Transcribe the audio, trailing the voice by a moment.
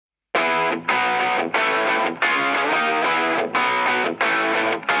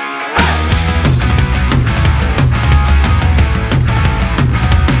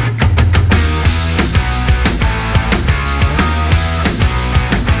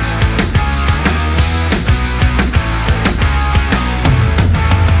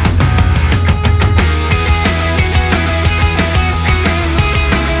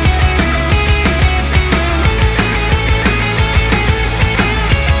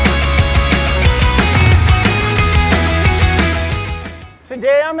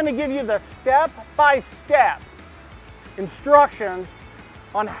to give you the step-by-step instructions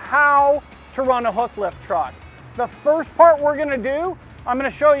on how to run a hook lift truck. The first part we're going to do, I'm going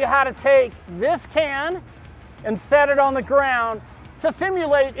to show you how to take this can and set it on the ground to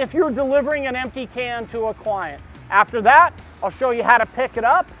simulate if you're delivering an empty can to a client. After that, I'll show you how to pick it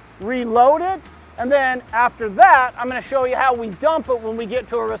up, reload it, and then after that, I'm going to show you how we dump it when we get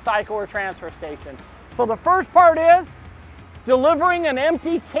to a recycle or transfer station. So the first part is delivering an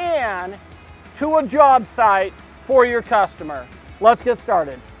empty can to a job site for your customer. Let's get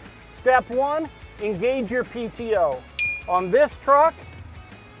started. Step one, engage your PTO. On this truck,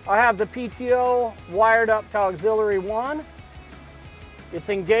 I have the PTO wired up to auxiliary 1. It's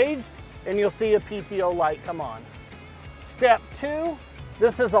engaged and you'll see a PTO light come on. Step two,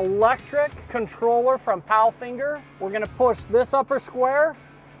 this is electric controller from Powfinger. We're going to push this upper square.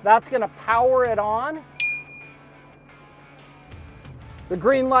 That's going to power it on. The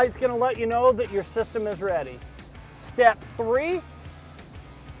green light's going to let you know that your system is ready. Step three,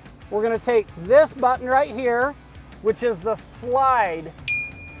 we're going to take this button right here, which is the slide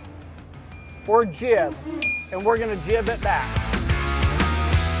or jib, and we're going to jib it back.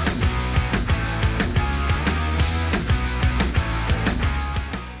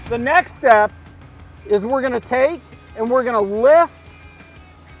 The next step is we're going to take and we're going to lift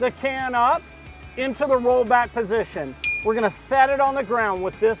the can up into the rollback position. We're going to set it on the ground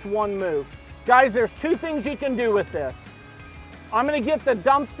with this one move. Guys, there's two things you can do with this. I'm going to get the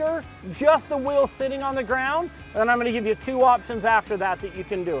dumpster, just the wheel sitting on the ground, and I'm going to give you two options after that you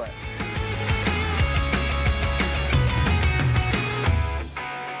can do it.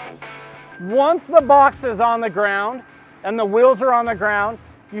 Once the box is on the ground and the wheels are on the ground,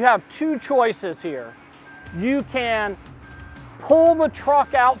 you have two choices here. You can pull the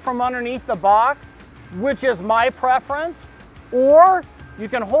truck out from underneath the box, which is my preference, or you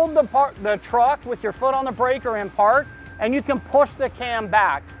can hold the truck with your foot on the brake or in park, and you can push the can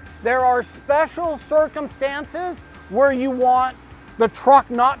back. There are special circumstances where you want the truck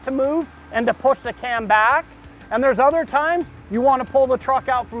not to move and to push the can back, and there's other times you want to pull the truck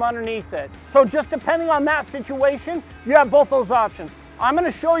out from underneath it. So just depending on that situation, you have both those options. I'm going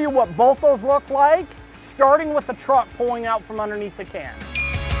to show you what both those look like, starting with the truck pulling out from underneath the can.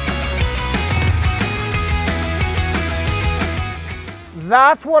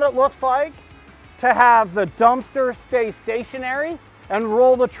 That's what it looks like to have the dumpster stay stationary and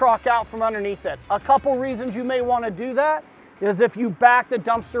roll the truck out from underneath it. A couple reasons you may want to do that is if you back the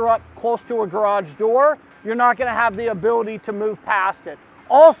dumpster up close to a garage door, you're not going to have the ability to move past it.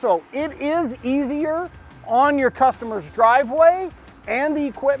 Also, it is easier on your customer's driveway and the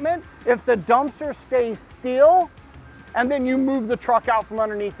equipment if the dumpster stays still and then you move the truck out from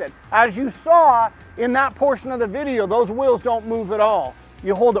underneath it. As you saw in that portion of the video, those wheels don't move at all.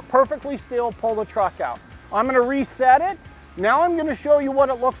 You hold it perfectly still, pull the truck out. I'm going to reset it. Now I'm going to show you what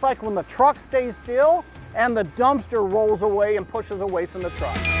it looks like when the truck stays still and the dumpster rolls away and pushes away from the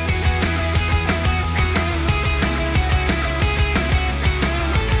truck.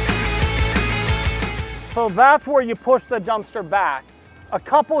 So that's where you push the dumpster back. A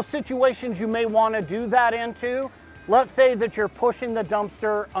couple of situations you may want to do that into. Let's say that you're pushing the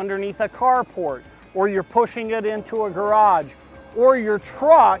dumpster underneath a carport, or you're pushing it into a garage, or your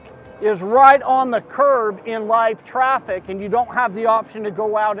truck is right on the curb in live traffic and you don't have the option to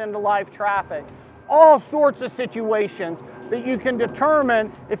go out into live traffic. All sorts of situations that you can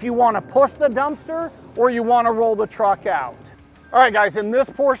determine if you want to push the dumpster or you want to roll the truck out. All right, guys, in this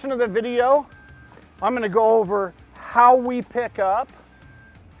portion of the video, I'm going to go over how we pick up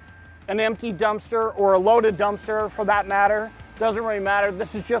an empty dumpster or a loaded dumpster for that matter. Doesn't really matter.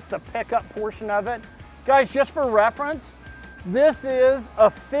 This is just the pickup portion of it. Guys, just for reference, this is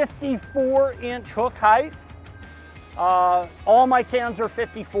a 54-inch hook height. All my cans are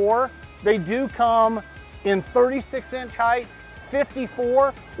 54. They do come in 36-inch height,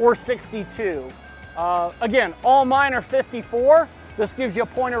 54, or 62. Again, all mine are 54. This gives you a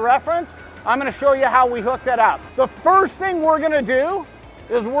point of reference. I'm going to show you how we hook that up. The first thing we're going to do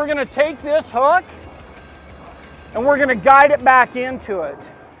is we're going to take this hook and we're going to guide it back into it.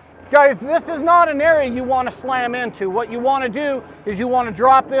 Guys, this is not an area you want to slam into. What you want to do is you want to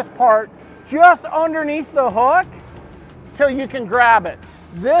drop this part just underneath the hook till you can grab it.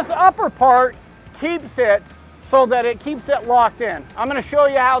 This upper part keeps it so that it keeps it locked in. I'm going to show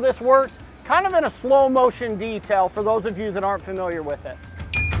you how this works, kind of in a slow motion detail for those of you that aren't familiar with it.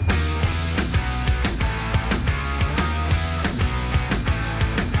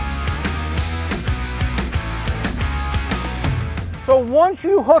 So once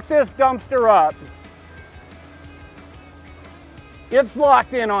you hook this dumpster up, It's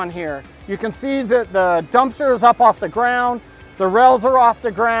locked in on here. You can see that the dumpster is up off the ground. The rails are off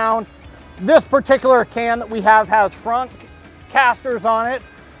the ground. This particular can that we have has front casters on it,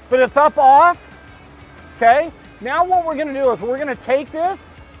 but it's up off, okay? Now what we're gonna do is we're gonna take this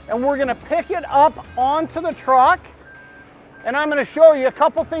and we're gonna pick it up onto the truck, and I'm gonna show you a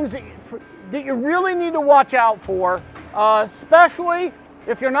couple things that you really need to watch out for, especially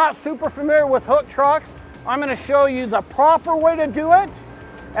if you're not super familiar with hook trucks. I'm gonna show you the proper way to do it,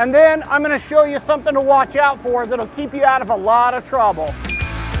 and then I'm gonna show you something to watch out for that'll keep you out of a lot of trouble.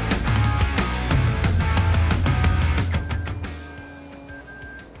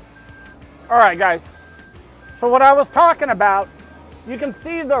 All right, guys, so what I was talking about, you can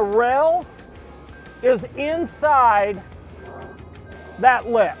see the rail is inside that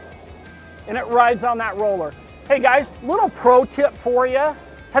lip, and it rides on that roller. Hey guys, little pro tip for you.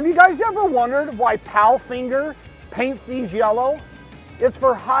 Have you guys ever wondered why Powfinger paints these yellow? It's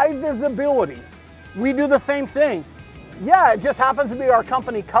for high visibility. We do the same thing. Yeah, it just happens to be our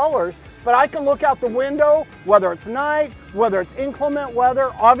company colors, but I can look out the window, whether it's night, whether it's inclement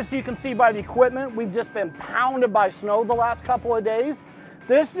weather. Obviously you can see by the equipment, we've just been pounded by snow the last couple of days.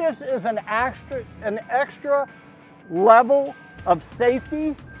 This just is an extra level of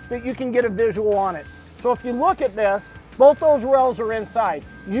safety that you can get a visual on it. So if you look at this, both those rails are inside.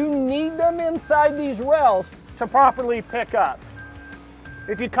 You need them inside these rails to properly pick up.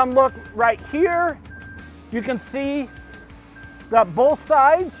 If you come look right here, you can see that both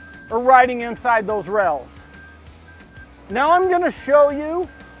sides are riding inside those rails. Now I'm gonna show you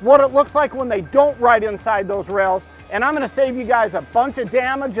what it looks like when they don't ride inside those rails, and I'm gonna save you guys a bunch of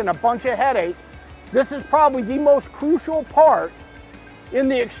damage and a bunch of headache. This is probably the most crucial part in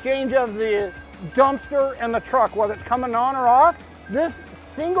the exchange of the dumpster and the truck, whether it's coming on or off. This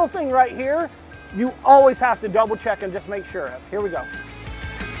single thing right here, you always have to double check and just make sure of. Here we go.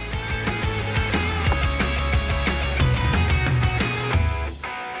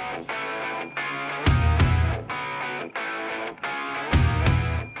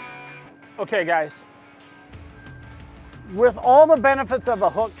 Okay guys, with all the benefits of a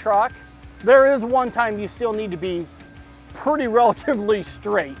hook truck, there is one time you still need to be pretty relatively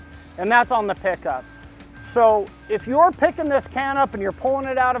straight, and that's on the pickup. So if you're picking this can up and you're pulling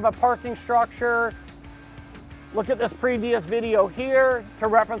it out of a parking structure, look at this previous video here to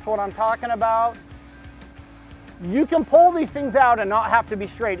reference what I'm talking about. You can pull these things out and not have to be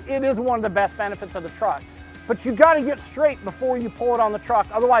straight. It is one of the best benefits of the truck. But you got to get straight before you pull it on the truck,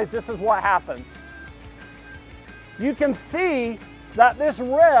 otherwise this is what happens. You can see that this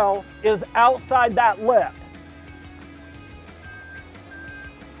rail is outside that lip.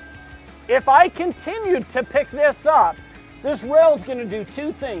 If I continued to pick this up, this rail is going to do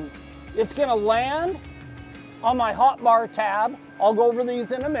two things. It's going to land on my hotbar tab. I'll go over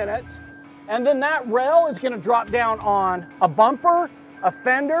these in a minute. And then that rail is going to drop down on a bumper, a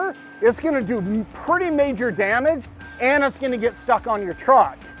fender. It's going to do pretty major damage, and it's going to get stuck on your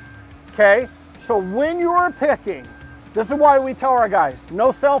truck. Okay, so when you're picking, this is why we tell our guys,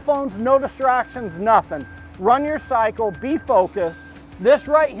 no cell phones, no distractions, nothing. Run your cycle, be focused. This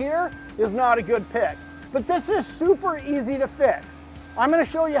right here is not a good pick, but this is super easy to fix. I'm going to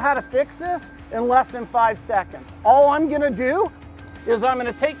show you how to fix this in less than 5 seconds. All I'm going to do is I'm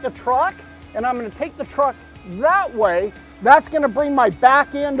going to take the truck, and I'm going to take the truck that way. That's going to bring my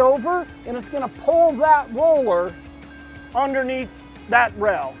back end over, and it's going to pull that roller underneath that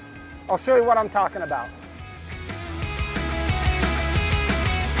rail. I'll show you what I'm talking about.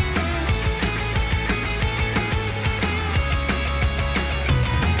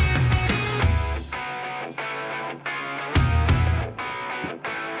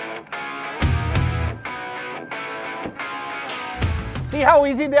 See how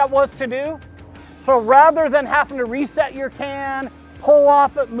easy that was to do? So rather than having to reset your can, pull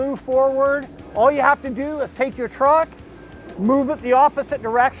off it, move forward, all you have to do is take your truck, move it the opposite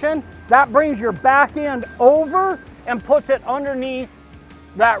direction. That brings your back end over and puts it underneath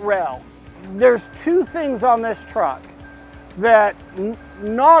that rail. There's two things on this truck that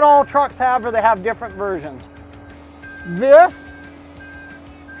not all trucks have, or they have different versions. This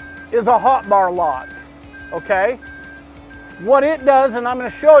is a hotbar lock, okay? What it does, and I'm going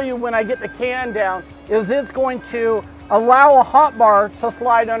to show you when I get the can down, is it's going to allow a hotbar to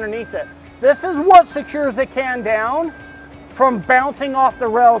slide underneath it. This is what secures the can down from bouncing off the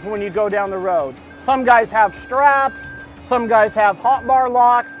rails when you go down the road. Some guys have straps, some guys have hotbar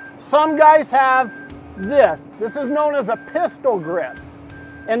locks, some guys have this. This is known as a pistol grip.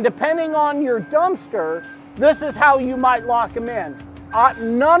 And depending on your dumpster, this is how you might lock them in.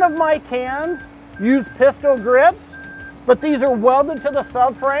 None of my cans use pistol grips. but these are welded to the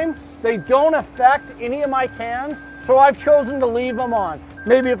subframe. They don't affect any of my cans, so I've chosen to leave them on.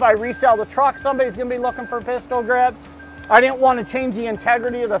 Maybe if I resell the truck, somebody's gonna be looking for pistol grips. I didn't want to change the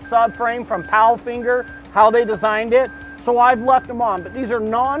integrity of the subframe from Powfinger, how they designed it, so I've left them on. But these are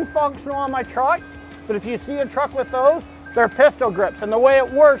non-functional on my truck, but if you see a truck with those, they're pistol grips. And the way it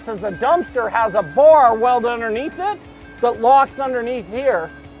works is the dumpster has a bar welded underneath it that locks underneath here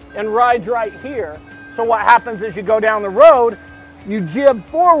and rides right here. So what happens is you go down the road, you jib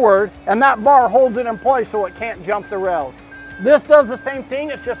forward, and that bar holds it in place so it can't jump the rails. This does the same thing,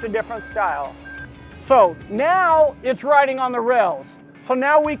 it's just a different style. So now it's riding on the rails. So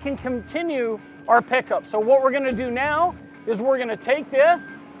now we can continue our pickup. So what we're gonna do now is we're gonna take this,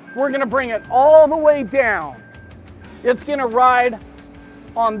 we're gonna bring it all the way down. It's gonna ride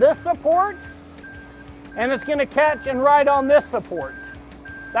on this support, and it's gonna catch and ride on this support.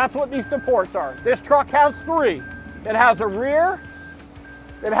 That's what these supports are. This truck has 3. It has a rear,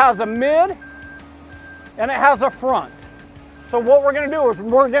 it has a mid, and it has a front. So what we're gonna do is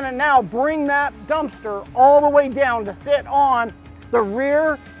we're gonna now bring that dumpster all the way down to sit on the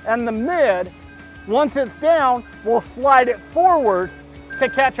rear and the mid. Once it's down, we'll slide it forward to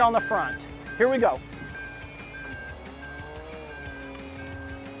catch on the front. Here we go.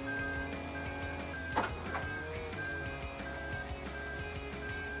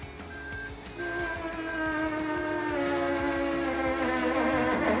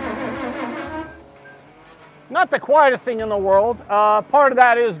 Not the quietest thing in the world. Part of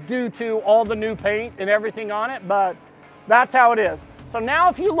that is due to all the new paint and everything on it, but that's how it is. So now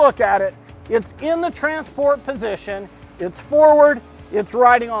if you look at it, it's in the transport position, it's forward, it's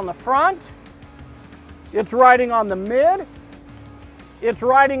riding on the front, it's riding on the mid, it's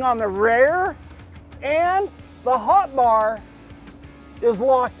riding on the rear, and the hot bar is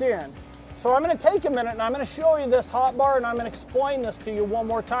locked in. So I'm gonna take a minute and I'm gonna show you this hot bar, and I'm gonna explain this to you one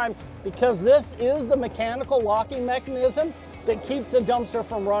more time, because this is the mechanical locking mechanism that keeps the dumpster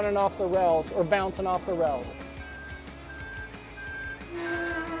from running off the rails or bouncing off the rails.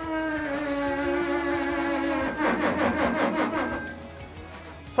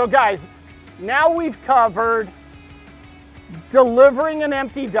 So guys, now we've covered delivering an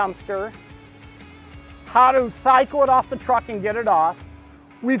empty dumpster, how to cycle it off the truck and get it off.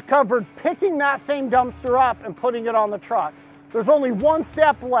 We've covered picking that same dumpster up and putting it on the truck. There's only one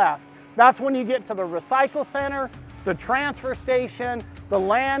step left. That's when you get to the recycle center, the transfer station, the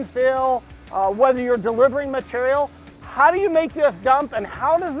landfill, whether you're delivering material. How do you make this dump, and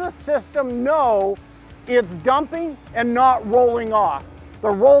how does the system know it's dumping and not rolling off? The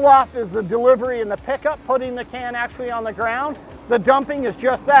roll off is the delivery and the pickup, putting the can actually on the ground. The dumping is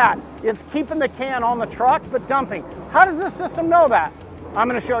just that. It's keeping the can on the truck, but dumping. How does the system know that? I'm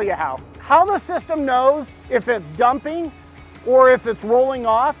gonna show you how. How the system knows if it's dumping or if it's rolling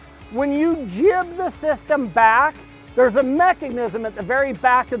off. When you jib the system back, there's a mechanism at the very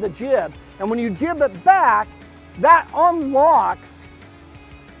back of the jib. And when you jib it back, that unlocks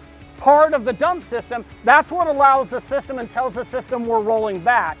part of the dump system. That's what allows the system and tells the system we're rolling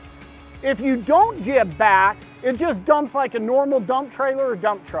back. If you don't jib back, it just dumps like a normal dump trailer or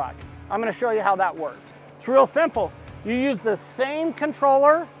dump truck. I'm gonna show you how that works. It's real simple. You use the same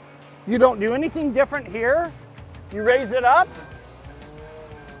controller. You don't do anything different here. You raise it up,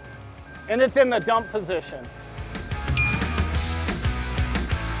 and it's in the dump position.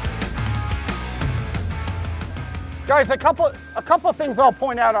 Guys, a couple things I'll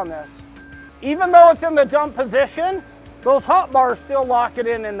point out on this. Even though it's in the dump position, those hot bars still lock it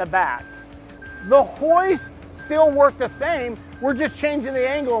in the back. The hoists still work the same. We're just changing the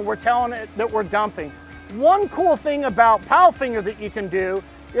angle and we're telling it that we're dumping. One cool thing about Powfinger that you can do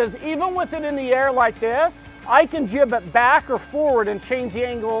is, even with it in the air like this, I can jib it back or forward and change the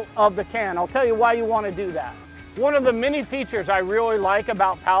angle of the can. I'll tell you why you want to do that. One of the many features I really like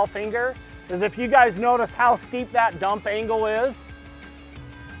about Powfinger is, if you guys notice how steep that dump angle is,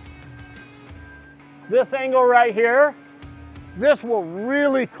 this angle right here, this will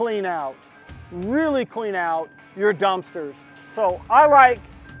really clean out your dumpsters. So I like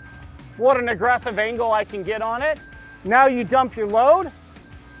what an aggressive angle I can get on it. Now you dump your load,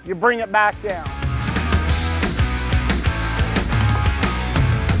 you bring it back down.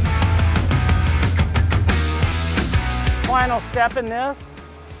 Final step in this,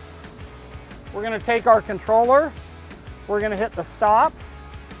 we're gonna take our controller, we're gonna hit the stop,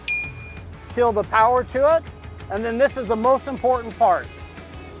 kill the power to it, and then this is the most important part.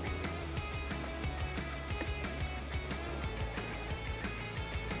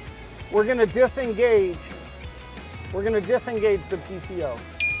 We're gonna disengage the PTO.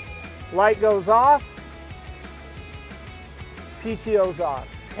 Light goes off, PTO's off.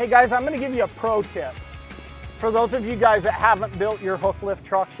 Hey guys, I'm gonna give you a pro tip. For those of you guys that haven't built your Hooklift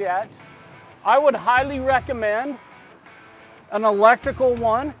trucks yet, I would highly recommend an electrical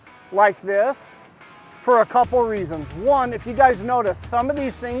one like this for a couple reasons. One, if you guys notice, some of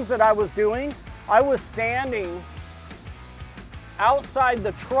these things that I was doing, I was standing outside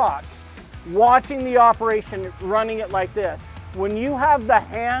the truck watching the operation, running it like this. When you have the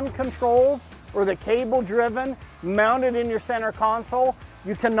hand controls or the cable driven mounted in your center console,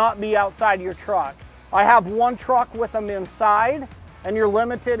 you cannot be outside your truck. I have one truck with them inside, and you're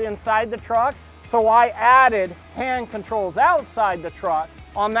limited inside the truck, so I added hand controls outside the truck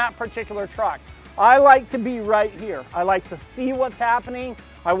on that particular truck. I like to be right here. I like to see what's happening.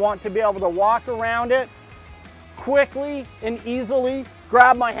 I want to be able to walk around it quickly and easily,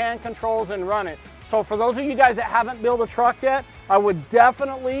 grab my hand controls and run it. So for those of you guys that haven't built a truck yet, I would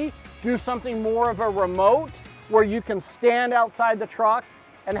definitely do something more of a remote where you can stand outside the truck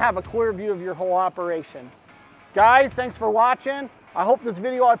and have a clear view of your whole operation. Guys, thanks for watching. I hope this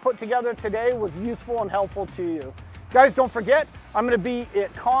video I put together today was useful and helpful to you. Guys, don't forget, I'm gonna be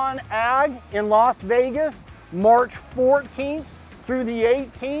at Con Ag in Las Vegas, March 14th through the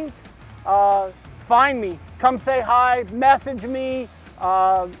 18th. Find me, come say hi, message me,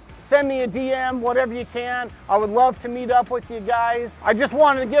 send me a DM, whatever you can. I would love to meet up with you guys. I just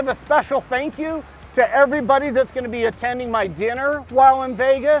wanted to give a special thank you to everybody that's gonna be attending my dinner while in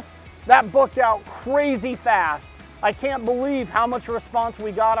Vegas. That booked out crazy fast. I can't believe how much response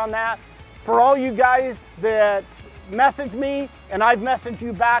we got on that. For all you guys that message me and I've messaged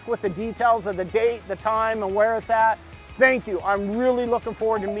you back with the details of the date, the time, and where it's at, thank you. I'm really looking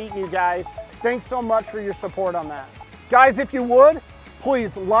forward to meeting you guys. Thanks so much for your support on that. Guys, if you would,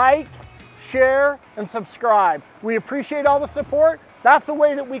 please like, share, and subscribe. We appreciate all the support. That's the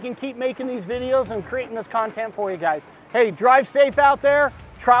way that we can keep making these videos and creating this content for you guys. Hey, drive safe out there,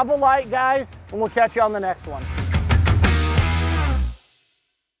 travel light, guys, and we'll catch you on the next one.